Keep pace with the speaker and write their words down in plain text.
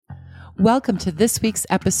Welcome to this week's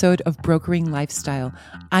episode of Brokering Lifestyle.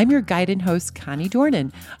 I'm your guide and host, Connie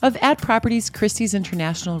Dornan of At Properties Christie's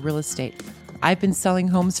International Real Estate. I've been selling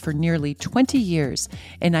homes for nearly 20 years,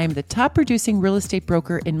 and I am the top producing real estate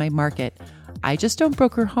broker in my market. I just don't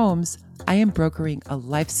broker homes. I am brokering a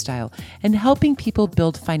lifestyle and helping people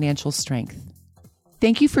build financial strength.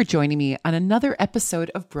 Thank you for joining me on another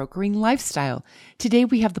episode of Brokering Lifestyle. Today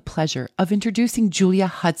we have the pleasure of introducing Julia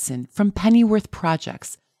Hudson from Pennyworth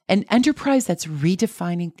Projects, an enterprise that's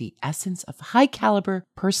redefining the essence of high caliber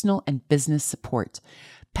personal and business support.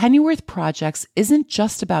 Pennyworth Projects isn't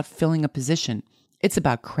just about filling a position. It's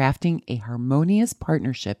about crafting a harmonious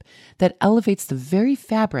partnership that elevates the very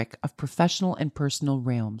fabric of professional and personal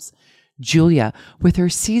realms. Julia, with her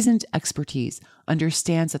seasoned expertise,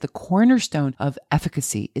 understands that the cornerstone of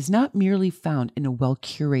efficacy is not merely found in a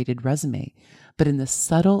well-curated resume, but in the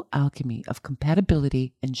subtle alchemy of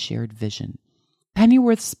compatibility and shared vision.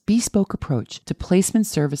 Pennyworth's bespoke approach to placement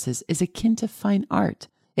services is akin to fine art.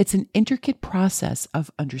 It's an intricate process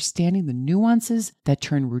of understanding the nuances that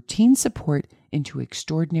turn routine support into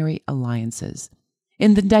extraordinary alliances.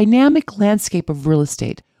 In the dynamic landscape of real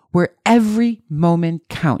estate, where every moment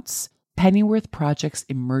counts, Pennyworth Projects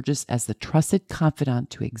emerges as the trusted confidant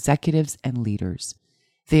to executives and leaders.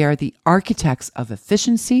 They are the architects of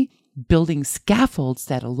efficiency, building scaffolds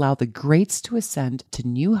that allow the greats to ascend to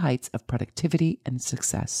new heights of productivity and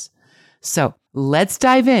success. So let's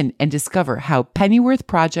dive in and discover how Pennyworth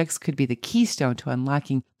Projects could be the keystone to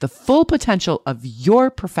unlocking the full potential of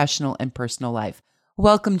your professional and personal life.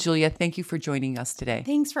 Welcome, Julia. Thank you for joining us today.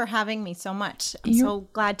 Thanks for having me so much. I'm so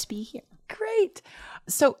glad to be here. Great.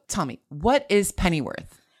 So tell me, what is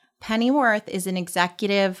Pennyworth? Pennyworth is an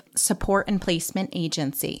executive support and placement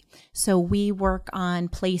agency. So we work on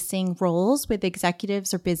placing roles with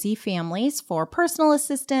executives or busy families for personal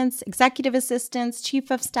assistants, executive assistants,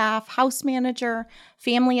 chief of staff, house manager,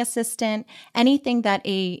 family assistant, anything that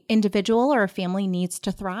a individual or a family needs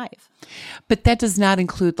to thrive. But that does not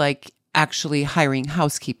include actually hiring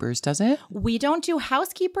housekeepers, does it? We don't do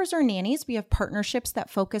housekeepers or nannies. We have partnerships that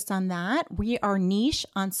focus on that. We are niche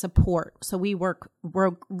on support. So we work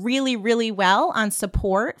really, really well on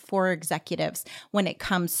support for executives when it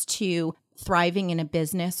comes to thriving in a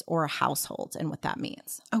business or a household and what that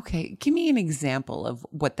means. Okay. Give me an example of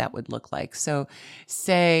what that would look like. So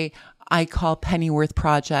say I call Pennyworth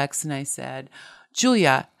Projects and I said,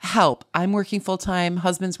 Julia, help. I'm working full-time.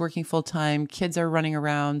 Husband's working full-time. Kids are running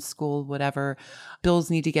around, school, whatever. Bills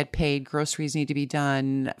need to get paid. Groceries need to be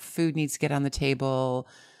done. Food needs to get on the table.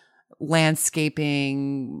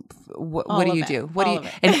 Landscaping. What do you do?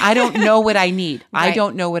 And I don't know what I need. Right. I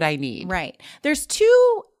don't know what I need. Right. There's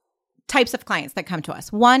two types of clients that come to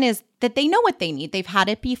us. One is that they know what they need. They've had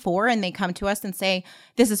it before and they come to us and say,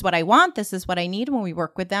 this is what I want. This is what I need. When we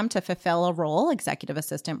work with them to fulfill a role, executive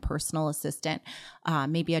assistant, personal assistant,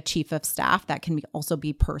 maybe a chief of staff, that can also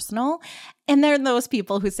be personal. And there are those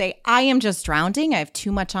people who say, I am just drowning. I have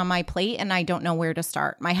too much on my plate and I don't know where to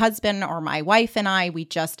start. My husband or my wife and I, we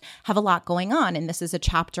just have a lot going on. And this is a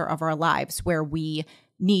chapter of our lives where we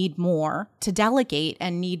need more to delegate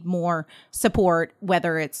and need more support,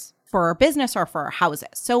 whether it's for our business or for our houses.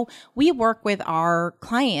 So we work with our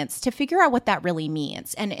clients to figure out what that really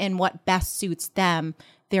means and what best suits them,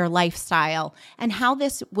 their lifestyle, and how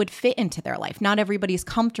this would fit into their life. Not everybody's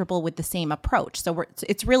comfortable with the same approach. So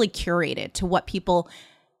it's really curated to what people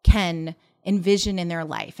can envision in their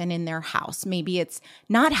life and in their house. Maybe it's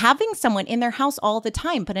not having someone in their house all the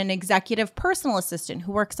time, but an executive personal assistant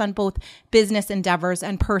who works on both business endeavors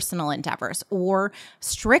and personal endeavors, or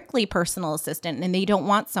strictly personal assistant and they don't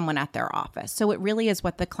want someone at their office. So it really is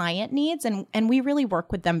what the client needs. And we really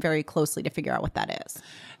work with them very closely to figure out what that is.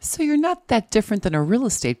 So you're not that different than a real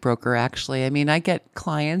estate broker, actually. I mean, I get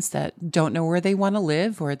clients that don't know where they want to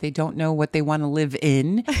live or they don't know what they want to live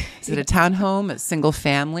in. Is it a townhome, a single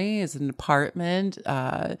family? Is it an apartment,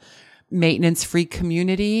 maintenance-free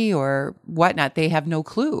community or whatnot? They have no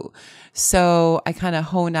clue. So I kind of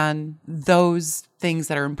hone on those things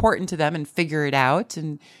that are important to them and figure it out.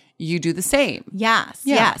 And you do the same. Yes.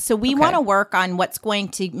 Yeah. So we want to work on what's going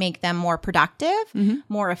to make them more productive,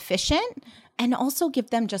 more efficient, and also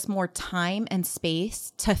give them just more time and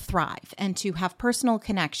space to thrive and to have personal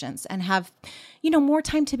connections and have, more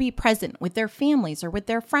time to be present with their families or with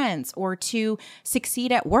their friends or to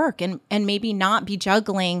succeed at work and maybe not be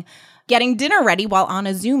juggling getting dinner ready while on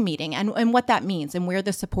a Zoom meeting and what that means and where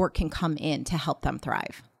the support can come in to help them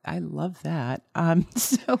thrive. I love that.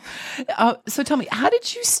 So tell me, how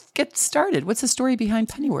did you get started? What's the story behind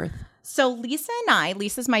Pennyworth? So Lisa and I,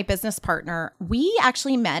 Lisa's my business partner, we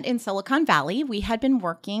actually met in Silicon Valley. We had been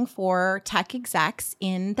working for tech execs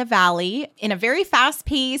in the Valley in a very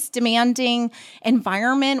fast-paced, demanding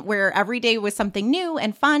environment where every day was something new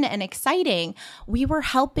and fun and exciting. We were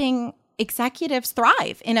helping executives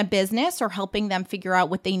thrive in a business or helping them figure out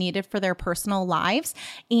what they needed for their personal lives.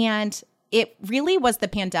 And it really was the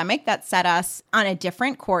pandemic that set us on a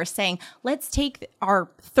different course, saying, let's take our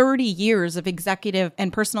 30 years of executive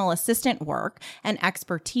and personal assistant work and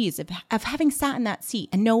expertise of having sat in that seat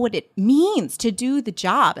and know what it means to do the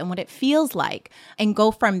job and what it feels like, and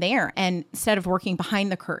go from there. And instead of working behind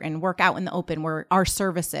the curtain, work out in the open where our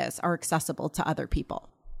services are accessible to other people.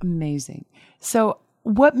 Amazing. So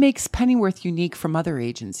what makes Pennyworth unique from other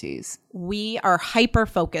agencies? We are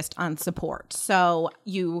hyper-focused on support. So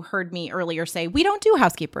you heard me earlier say, we don't do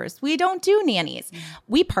housekeepers. We don't do nannies.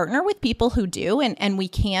 We partner with people who do, and we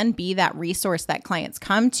can be that resource that clients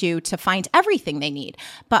come to find everything they need.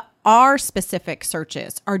 But our specific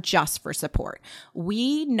searches are just for support.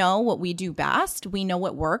 We know what we do best. We know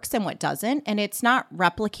what works and what doesn't. And it's not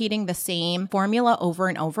replicating the same formula over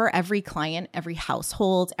and over. Every client, every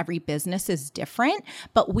household, every business is different.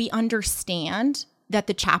 But we understand that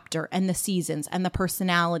the chapter and the seasons and the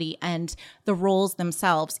personality and the roles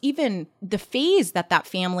themselves, even the phase that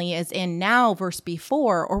family is in now versus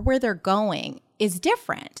before, or where they're going, is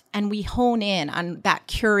different. And we hone in on that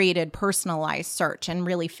curated, personalized search and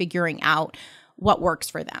really figuring out what works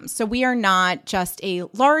for them. So we are not just a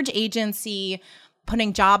large agency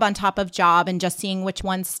putting job on top of job and just seeing which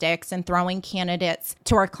one sticks and throwing candidates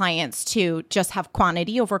to our clients to just have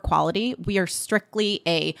quantity over quality. We are strictly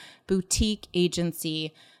a boutique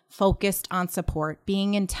agency focused on support,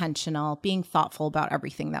 being intentional, being thoughtful about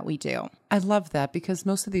everything that we do. I love that, because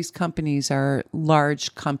most of these companies are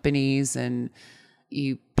large companies and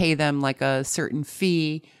you pay them like a certain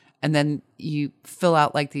fee, and then you fill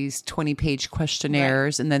out like these 20-page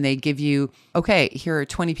questionnaires, right, and then they give you, okay, here are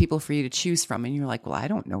 20 people for you to choose from. And you're like, well, I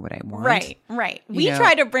don't know what I want. Right. We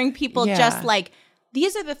try to bring people just like,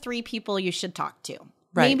 these are the 3 people you should talk to.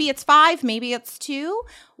 Right. Maybe it's 5, maybe it's 2.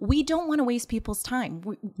 We don't want to waste people's time.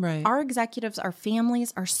 Our executives, our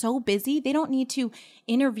families are so busy. They don't need to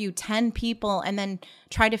interview 10 people and then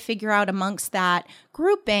try to figure out amongst that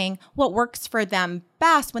grouping what works for them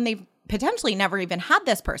best when they've potentially never even had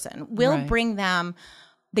this person. We'll bring them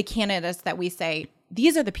the candidates that we say,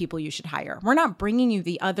 these are the people you should hire. We're not bringing you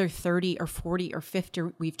the other 30 or 40 or 50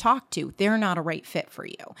 we've talked to. They're not a right fit for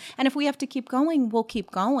you. And if we have to keep going, we'll keep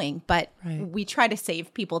going. But we try to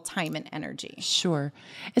save people time and energy. Sure.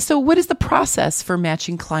 So what is the process for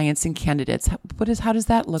matching clients and candidates? How does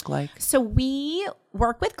that look like? So we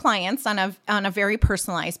work with clients on a very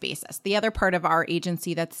personalized basis. The other part of our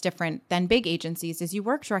agency that's different than big agencies is you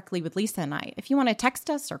work directly with Lisa and I. If you want to text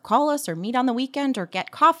us or call us or meet on the weekend or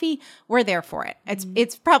get coffee, we're there for it.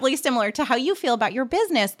 It's probably similar to how you feel about your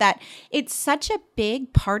business, that it's such a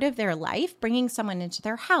big part of their life, bringing someone into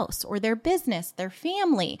their house or their business, their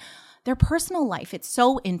family, their personal life. It's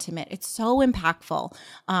so intimate. It's so impactful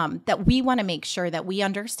that we want to make sure that we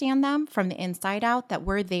understand them from the inside out, that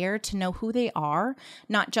we're there to know who they are,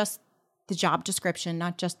 not just the job description,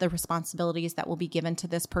 not just the responsibilities that will be given to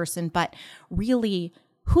this person, but really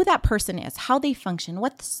who that person is, how they function,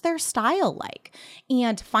 what's their style like,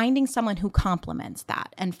 and finding someone who complements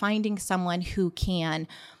that, and finding someone who can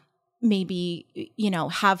maybe,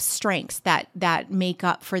 have strengths that make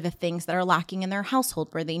up for the things that are lacking in their household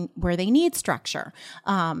where they need structure,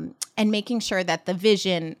 and making sure that the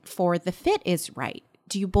vision for the fit is right.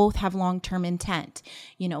 Do you both have long-term intent?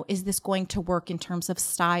 Is this going to work in terms of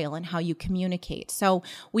style and how you communicate? So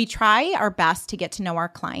we try our best to get to know our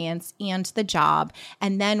clients and the job,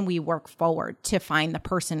 and then we work forward to find the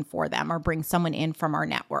person for them or bring someone in from our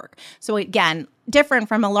network. So again, different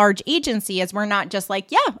from a large agency is we're not just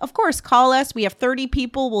like, yeah, of course, call us. We have 30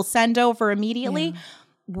 people we'll send over immediately. Yeah.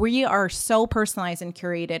 We are so personalized and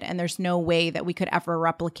curated, and there's no way that we could ever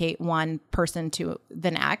replicate one person to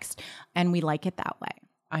the next. And we like it that way.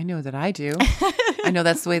 I know that I do. I know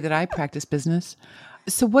that's the way that I practice business.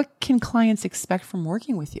 So what can clients expect from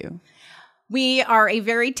working with you? We are a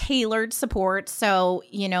very tailored support. So,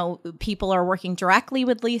 people are working directly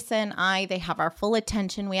with Lisa and I. They have our full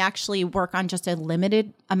attention. We actually work on just a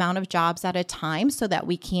limited amount of jobs at a time so that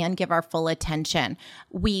we can give our full attention.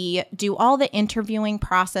 We do all the interviewing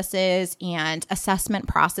processes and assessment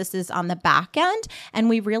processes on the back end, and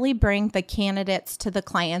we really bring the candidates to the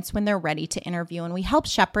clients when they're ready to interview, and we help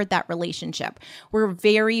shepherd that relationship. We're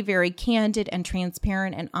very, very candid and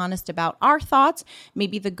transparent and honest about our thoughts,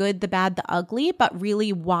 maybe the good, the bad, the ugly, but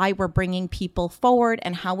really why we're bringing people forward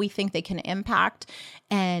and how we think they can impact.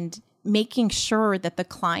 And making sure that the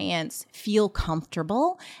clients feel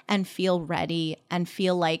comfortable and feel ready and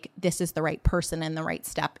feel like this is the right person and the right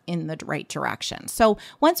step in the right direction. So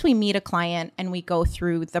once we meet a client and we go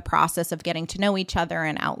through the process of getting to know each other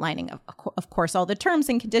and outlining, of course, all the terms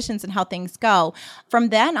and conditions and how things go, from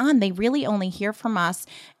then on, they really only hear from us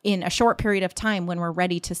in a short period of time when we're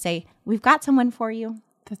ready to say, we've got someone for you.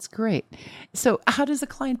 That's great. So how does a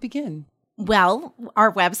client begin? Well,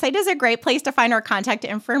 our website is a great place to find our contact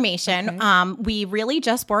information. Okay. We really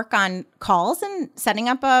just work on calls and setting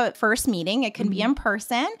up a first meeting. It can be in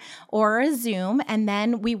person or a Zoom, and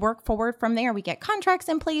then we work forward from there. We get contracts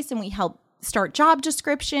in place and we help start job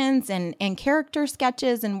descriptions and character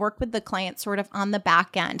sketches and work with the client sort of on the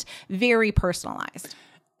back end, very personalized.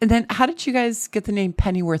 And then how did you guys get the name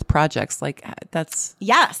Pennyworth Projects? Like that's...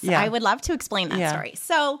 Yes, yeah. I would love to explain that story.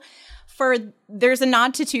 So there's a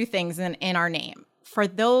nod to two things in our name. For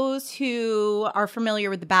those who are familiar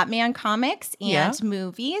with the Batman comics and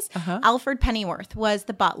movies, Alfred Pennyworth was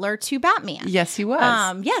the butler to Batman. Yes, he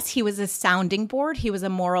was. Yes, he was a sounding board. He was a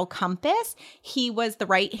moral compass. He was the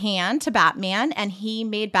right hand to Batman, and he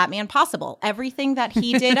made Batman possible. Everything that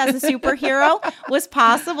he did as a superhero was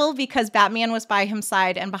possible because Batman was by his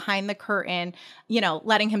side and behind the curtain,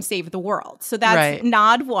 letting him save the world. So that's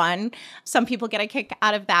nod one. Some people get a kick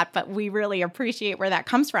out of that, but we really appreciate where that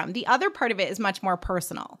comes from. The other part of it is much more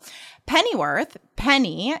personal. Pennyworth,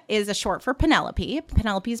 Penny is a short for Penelope.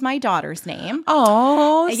 Penelope is my daughter's name.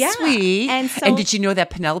 Oh, sweet. And did you know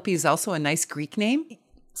that Penelope is also a nice Greek name?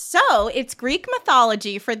 So it's Greek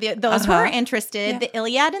mythology for those who are interested, the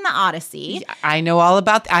Iliad and the Odyssey. I know all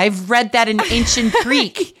about I've read that in ancient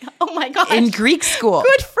Greek. Oh my gosh. In Greek school.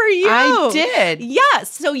 Good for you. I did. Yes.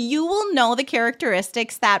 So you will know the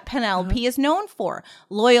characteristics that Penelope is known for.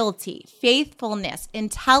 Loyalty, faithfulness,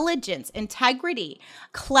 intelligence, integrity,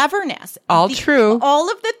 cleverness. All true. All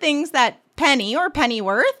of the things that Penny or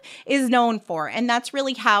Pennyworth is known for. And that's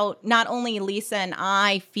really how not only Lisa and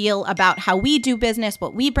I feel about how we do business,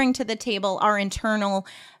 what we bring to the table, our internal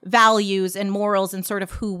values and morals and sort of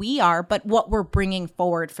who we are, but what we're bringing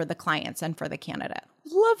forward for the clients and for the candidate.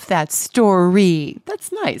 Love that story.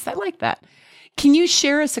 That's nice. I like that. Can you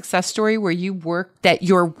share a success story where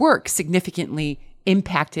your work significantly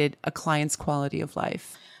impacted a client's quality of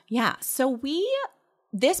life? Yeah. So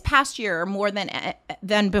this past year, more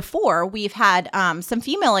than before, we've had some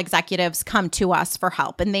female executives come to us for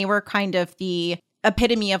help. And they were kind of the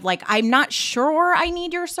epitome of like, I'm not sure I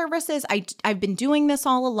need your services. I've been doing this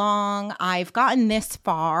all along. I've gotten this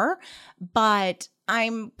far, but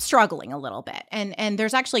I'm struggling a little bit. And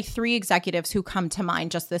there's actually 3 executives who come to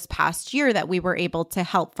mind just this past year that we were able to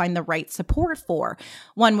help find the right support for.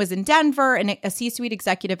 One was in Denver, and a C-suite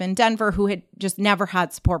executive in Denver who had just never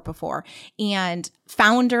had support before, and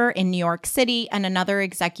founder in New York City, and another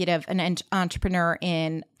executive, an entrepreneur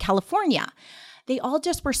in California. They all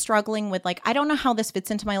just were struggling with like, I don't know how this fits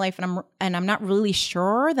into my life, and I'm not really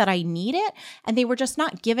sure that I need it. And they were just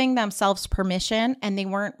not giving themselves permission, and they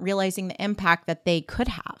weren't realizing the impact that they could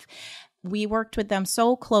have. We worked with them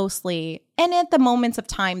so closely and at the moments of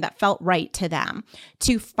time that felt right to them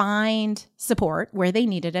to find support where they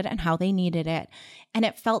needed it and how they needed it. And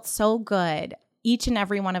it felt so good. Each and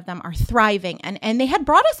every one of them are thriving. And they had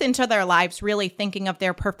brought us into their lives really thinking of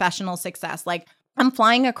their professional success. Like, I'm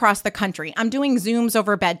flying across the country. I'm doing Zooms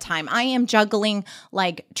over bedtime. I am juggling,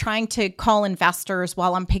 like trying to call investors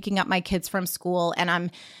while I'm picking up my kids from school. And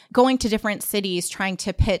I'm going to different cities trying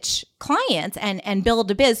to pitch clients and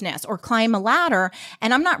build a business or climb a ladder.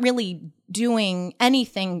 And I'm not really doing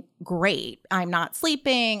anything great. I'm not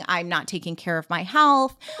sleeping. I'm not taking care of my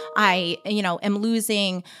health. I, am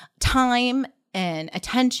losing time and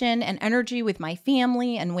attention and energy with my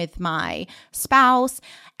family and with my spouse,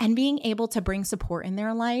 and being able to bring support in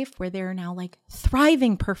their life where they're now like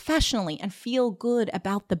thriving professionally and feel good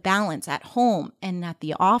about the balance at home and at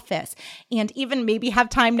the office, and even maybe have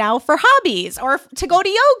time now for hobbies or to go to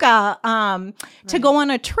yoga, to go on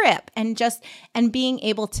a trip, and being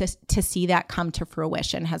able to see that come to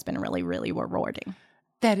fruition has been really, really rewarding.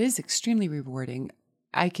 That is extremely rewarding.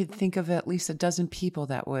 I could think of at least a dozen people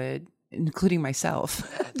that would, including myself,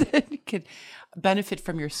 that could benefit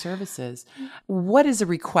from your services. What is a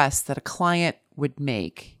request that a client would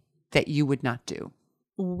make that you would not do?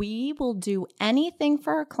 We will do anything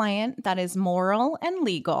for a client that is moral and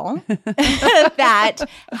legal that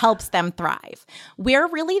helps them thrive. We're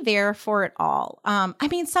really there for it all.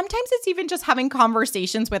 Sometimes it's even just having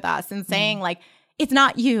conversations with us and saying like, it's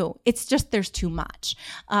not you. It's just there's too much.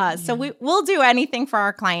 So we'll do anything for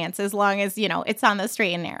our clients as long as, it's on the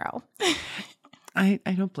straight and narrow. I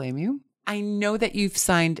don't blame you. I know that you've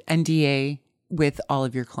signed NDA with all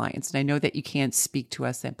of your clients? And I know that you can't speak to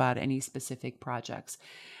us about any specific projects,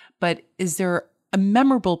 but is there a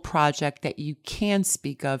memorable project that you can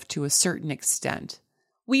speak of to a certain extent?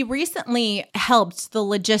 We recently helped the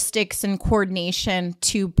logistics and coordination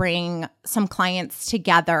to bring some clients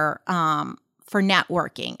together for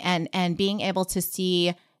networking and being able to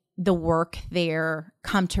see the work there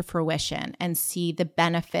come to fruition and see the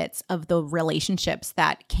benefits of the relationships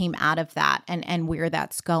that came out of that and where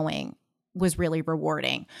that's going was really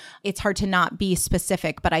rewarding. It's hard to not be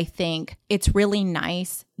specific, but I think it's really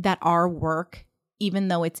nice that our work, even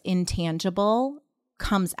though it's intangible,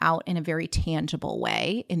 comes out in a very tangible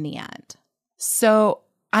way in the end. So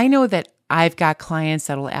I know that I've got clients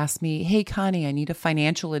that'll ask me, hey, Connie, I need a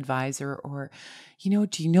financial advisor, or, do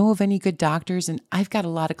you know of any good doctors? And I've got a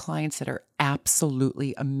lot of clients that are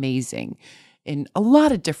absolutely amazing in a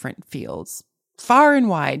lot of different fields, far and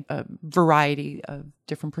wide, a variety of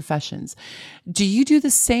different professions. Do you do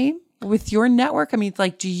the same with your network? I mean,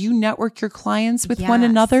 do you network your clients with one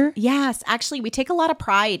another? Yes. Actually, we take a lot of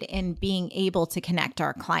pride in being able to connect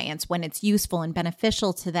our clients when it's useful and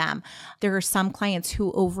beneficial to them. There are some clients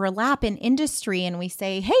who overlap in industry and we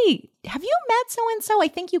say, hey, have you met so-and-so? I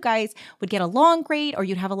think you guys would get along great, or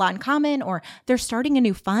you'd have a lot in common, or they're starting a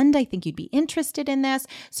new fund. I think you'd be interested in this.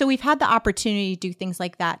 So we've had the opportunity to do things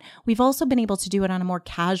like that. We've also been able to do it on a more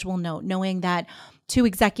casual note, knowing that two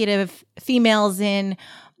executive females in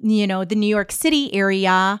the New York City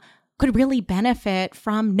area could really benefit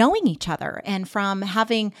from knowing each other and from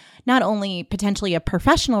having not only potentially a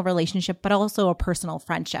professional relationship, but also a personal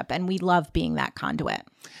friendship. And we love being that conduit.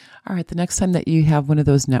 All right. The next time that you have one of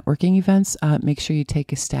those networking events, make sure you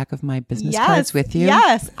take a stack of my business cards with you.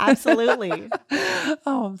 Yes, absolutely.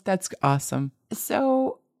 Oh, that's awesome.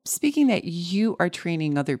 So speaking that you are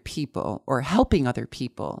training other people or helping other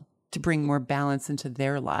people to bring more balance into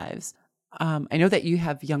their lives, I know that you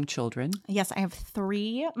have young children. Yes, I have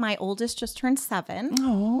 3. My oldest just turned 7.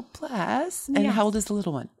 Oh, bless. And how old is the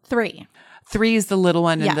little one? 3. 3 is the little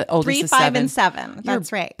one, and the oldest 3, is 7. 5, and 7.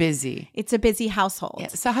 That's right. Busy. It's a busy household. Yeah.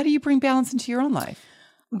 So how do you bring balance into your own life?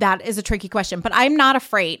 That is a tricky question, but I'm not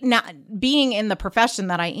afraid. Now, being in the profession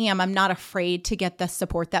that I am, I'm not afraid to get the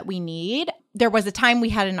support that we need. There was a time we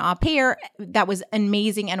had an au pair that was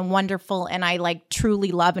amazing and wonderful, and I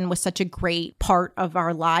truly love and was such a great part of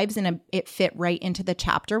our lives, and it fit right into the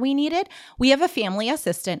chapter we needed. We have a family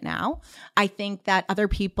assistant now. I think that other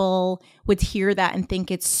people would hear that and think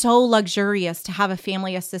it's so luxurious to have a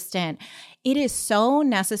family assistant. It is so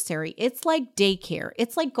necessary. It's like daycare.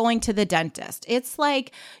 It's like going to the dentist. It's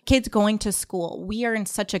like kids going to school. We are in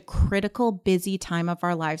such a critical, busy time of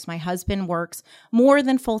our lives. My husband works more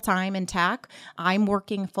than full-time in tech. I'm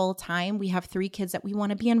working full-time. We have 3 kids that we want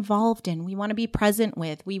to be involved in. We want to be present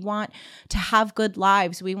with. We want to have good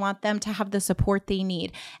lives. We want them to have the support they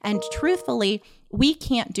need. And truthfully, we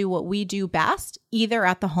can't do what we do best, either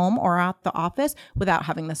at the home or at the office, without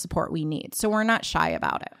having the support we need. So we're not shy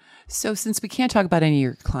about it. So since we can't talk about any of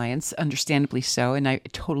your clients, understandably so, and I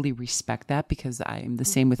totally respect that because I'm the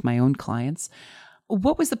same with my own clients,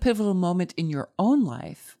 what was the pivotal moment in your own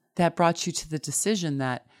life that brought you to the decision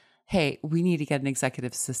that, hey, we need to get an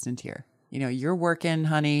executive assistant here? You're working,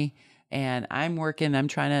 honey, and I'm working. I'm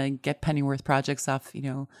trying to get Pennyworth projects off,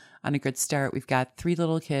 on a good start. We've got 3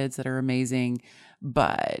 little kids that are amazing,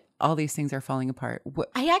 but all these things are falling apart.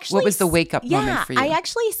 What was the wake-up moment for you? I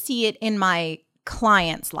actually see it in my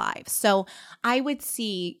clients' lives. So I would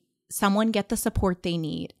see someone get the support they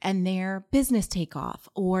need and their business take off,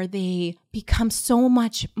 or they become so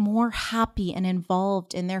much more happy and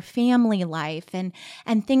involved in their family life, and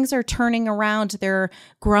things are turning around. They're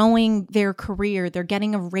growing their career. They're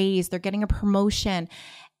getting a raise. They're getting a promotion.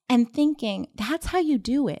 And thinking, that's how you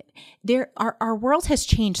do it. Our world has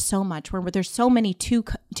changed so much where there's so many two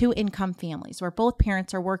income families where both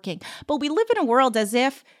parents are working. But we live in a world as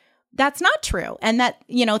if that's not true, and that,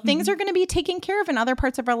 things are going to be taken care of in other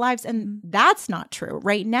parts of our lives. And that's not true.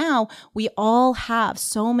 Right now, we all have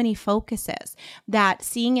so many focuses that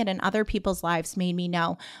seeing it in other people's lives made me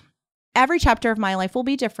know every chapter of my life will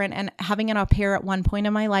be different, and having an au pair at one point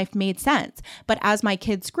in my life made sense. But as my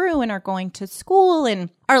kids grew and are going to school and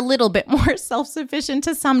are a little bit more self-sufficient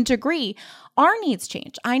to some degree, our needs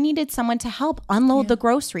change. I needed someone to help unload the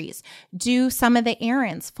groceries, do some of the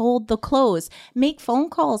errands, fold the clothes, make phone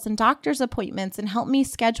calls and doctor's appointments, and help me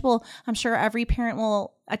schedule. I'm sure every parent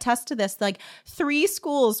will attest to this, 3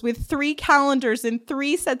 schools with 3 calendars and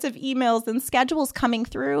 3 sets of emails and schedules coming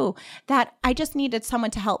through, that I just needed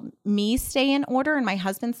someone to help me stay in order and my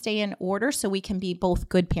husband stay in order so we can be both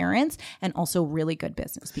good parents and also really good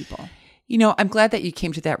business people. I'm glad that you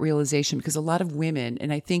came to that realization, because a lot of women,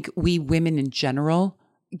 and I think we women in general,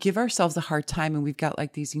 give ourselves a hard time, and we've got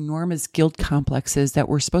like these enormous guilt complexes that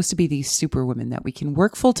we're supposed to be these super women, that we can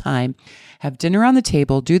work full time, have dinner on the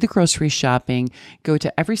table, do the grocery shopping, go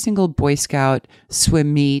to every single Boy Scout,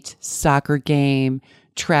 swim meet, soccer game,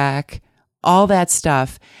 track, all that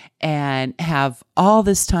stuff, and have all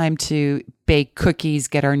this time to bake cookies,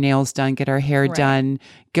 get our nails done, get our hair done,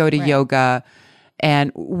 go to yoga,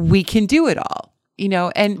 and we can do it all,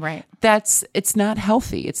 and it's not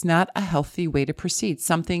healthy. It's not a healthy way to proceed.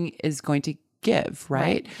 Something is going to give,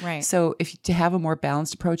 right? Right. So to have a more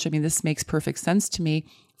balanced approach, this makes perfect sense to me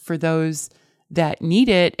for those that need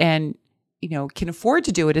it and, can afford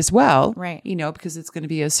to do it as well, right? Because it's going to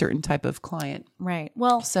be a certain type of client. Right.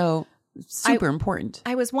 Well, so super important.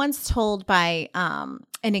 I was once told by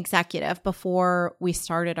an executive before we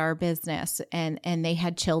started our business, and they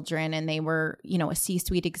had children, and they were, a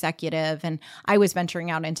C-suite executive, and I was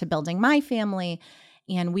venturing out into building my family,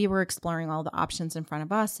 and we were exploring all the options in front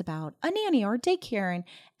of us about a nanny or daycare,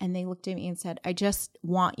 and they looked at me and said, I just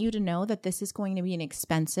want you to know that this is going to be an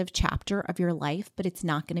expensive chapter of your life, but it's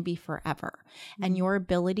not going to be forever. Mm-hmm. And your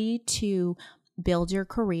ability to build your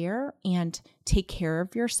career and take care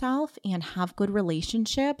of yourself and have good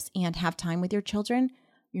relationships and have time with your children,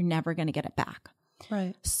 you're never going to get it back.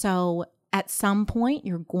 Right. So at some point,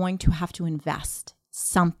 you're going to have to invest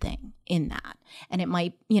something in that. And it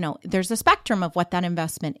might, there's a spectrum of what that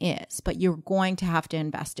investment is, but you're going to have to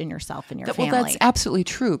invest in yourself and your family. Well, that's absolutely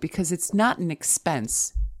true, because it's not an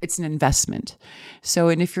expense. It's an investment. So,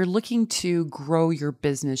 and if you're looking to grow your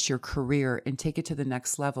business, your career, and take it to the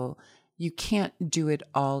next level, you can't do it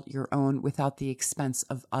all your own without the expense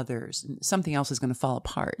of others. Something else is going to fall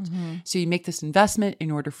apart. Mm-hmm. So you make this investment in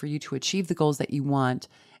order for you to achieve the goals that you want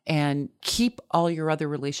and keep all your other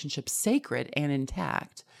relationships sacred and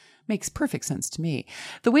intact. Makes perfect sense to me.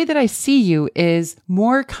 The way that I see you is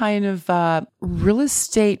more kind of real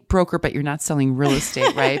estate broker, but you're not selling real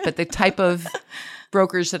estate, right? But the type of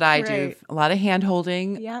brokers that I do, a lot of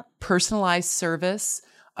hand-holding, personalized service,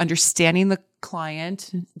 understanding the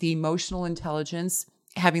client, the emotional intelligence,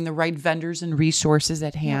 having the right vendors and resources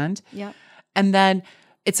at hand. Yeah. And then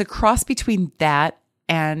it's a cross between that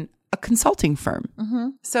and a consulting firm. Mm-hmm.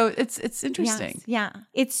 So it's interesting. Yes, yeah,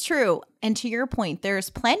 it's true. And to your point, there's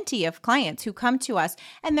plenty of clients who come to us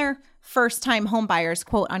and they're first-time home buyers,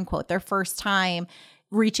 quote unquote, their first time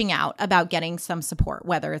reaching out about getting some support,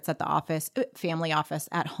 whether it's at the office, family office,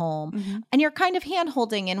 at home. Mm-hmm. And you're kind of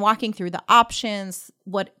hand-holding and walking through the options,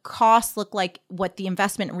 what costs look like, what the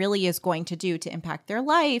investment really is going to do to impact their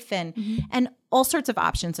life, and all sorts of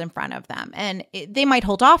options in front of them. And they might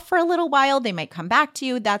hold off for a little while. They might come back to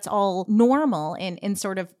you. That's all normal in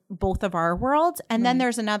sort of both of our worlds. And then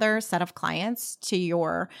there's another set of clients, to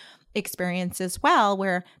your experience as well,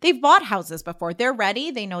 where they've bought houses before. They're ready.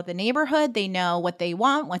 They know the neighborhood. They know what they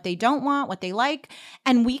want, what they don't want, what they like.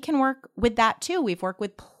 And we can work with that too. We've worked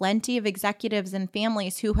with plenty of executives and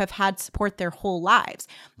families who have had support their whole lives.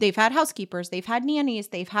 They've had housekeepers, they've had nannies,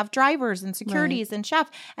 they've had drivers and securities and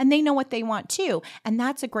chefs, and they know what they want too. And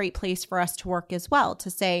that's a great place for us to work as well, to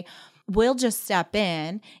say, we'll just step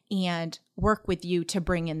in and work with you to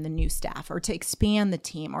bring in the new staff or to expand the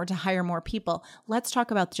team or to hire more people. Let's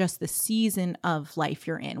talk about just the season of life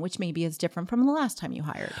you're in, which maybe is different from the last time you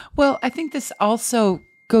hired. Well, I think this also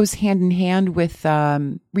goes hand in hand with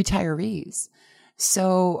retirees.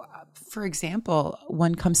 So, for example,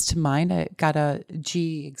 one comes to mind. I got a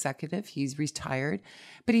G executive. He's retired,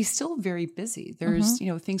 but he's still very busy. There's,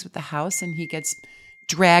 things with the house, and he gets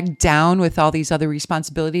dragged down with all these other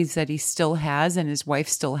responsibilities that he still has and his wife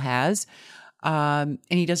still has. And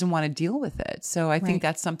he doesn't want to deal with it. So I think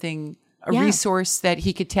that's something, a resource that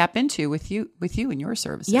he could tap into with you and your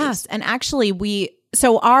services. Yes. And actually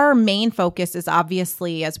so our main focus is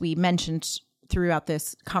obviously, as we mentioned throughout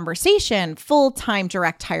this conversation, full-time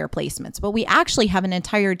direct hire placements, but we actually have an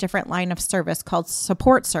entire different line of service called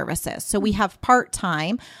support services. So we have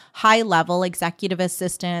part-time, high-level executive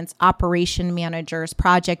assistants, operation managers,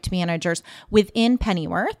 project managers within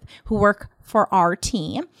Pennyworth who work for our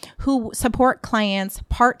team, who support clients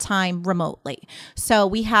part-time remotely. So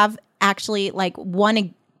we have actually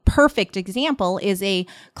one perfect example is a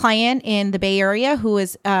client in the Bay Area who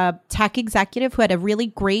is a tech executive who had a really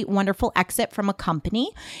great, wonderful exit from a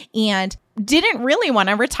company and didn't really want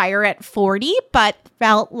to retire at 40, but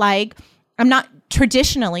felt like, I'm not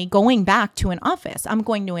traditionally going back to an office. I'm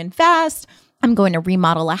going to invest. I'm going to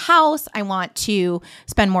remodel a house. I want to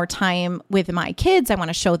spend more time with my kids. I want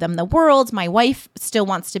to show them the world. My wife still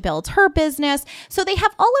wants to build her business. So they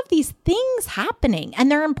have all of these things happening,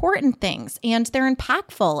 and they're important things, and they're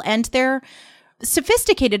impactful, and they're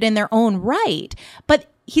sophisticated in their own right. But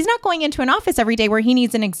he's not going into an office every day where he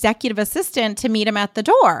needs an executive assistant to meet him at the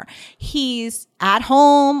door. He's at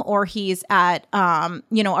home, or he's at,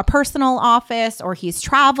 a personal office, or he's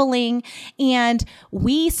traveling, and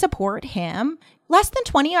we support him less than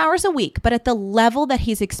 20 hours a week, but at the level that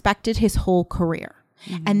he's expected his whole career.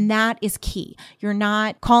 Mm-hmm. And that is key. You're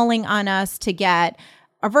not calling on us to get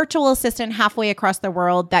a virtual assistant halfway across the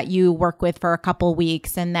world that you work with for a couple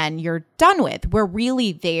weeks and then you're done with. We're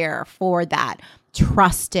really there for that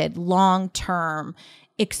trusted, long-term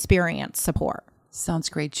experience support. Sounds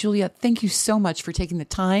great. Julia, thank you so much for taking the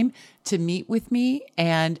time to meet with me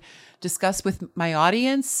and discuss with my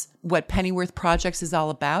audience what Pennyworth Projects is all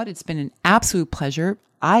about. It's been an absolute pleasure,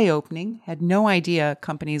 eye-opening. Had no idea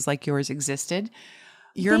companies like yours existed.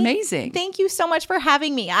 You're amazing. Thank you so much for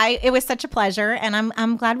having me. It was such a pleasure, and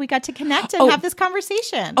I'm glad we got to connect and have this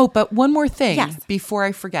conversation. Oh, but one more thing before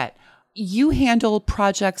I forget. You handle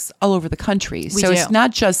projects all over the country. It's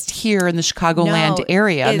not just here in the Chicagoland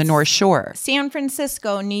area on the North Shore. San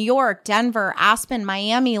Francisco, New York, Denver, Aspen,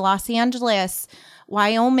 Miami, Los Angeles,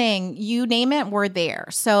 Wyoming, you name it, we're there.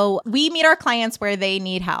 So we meet our clients where they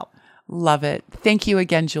need help. Love it. Thank you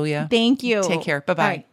again, Julia. Thank you. Take care. Bye-bye.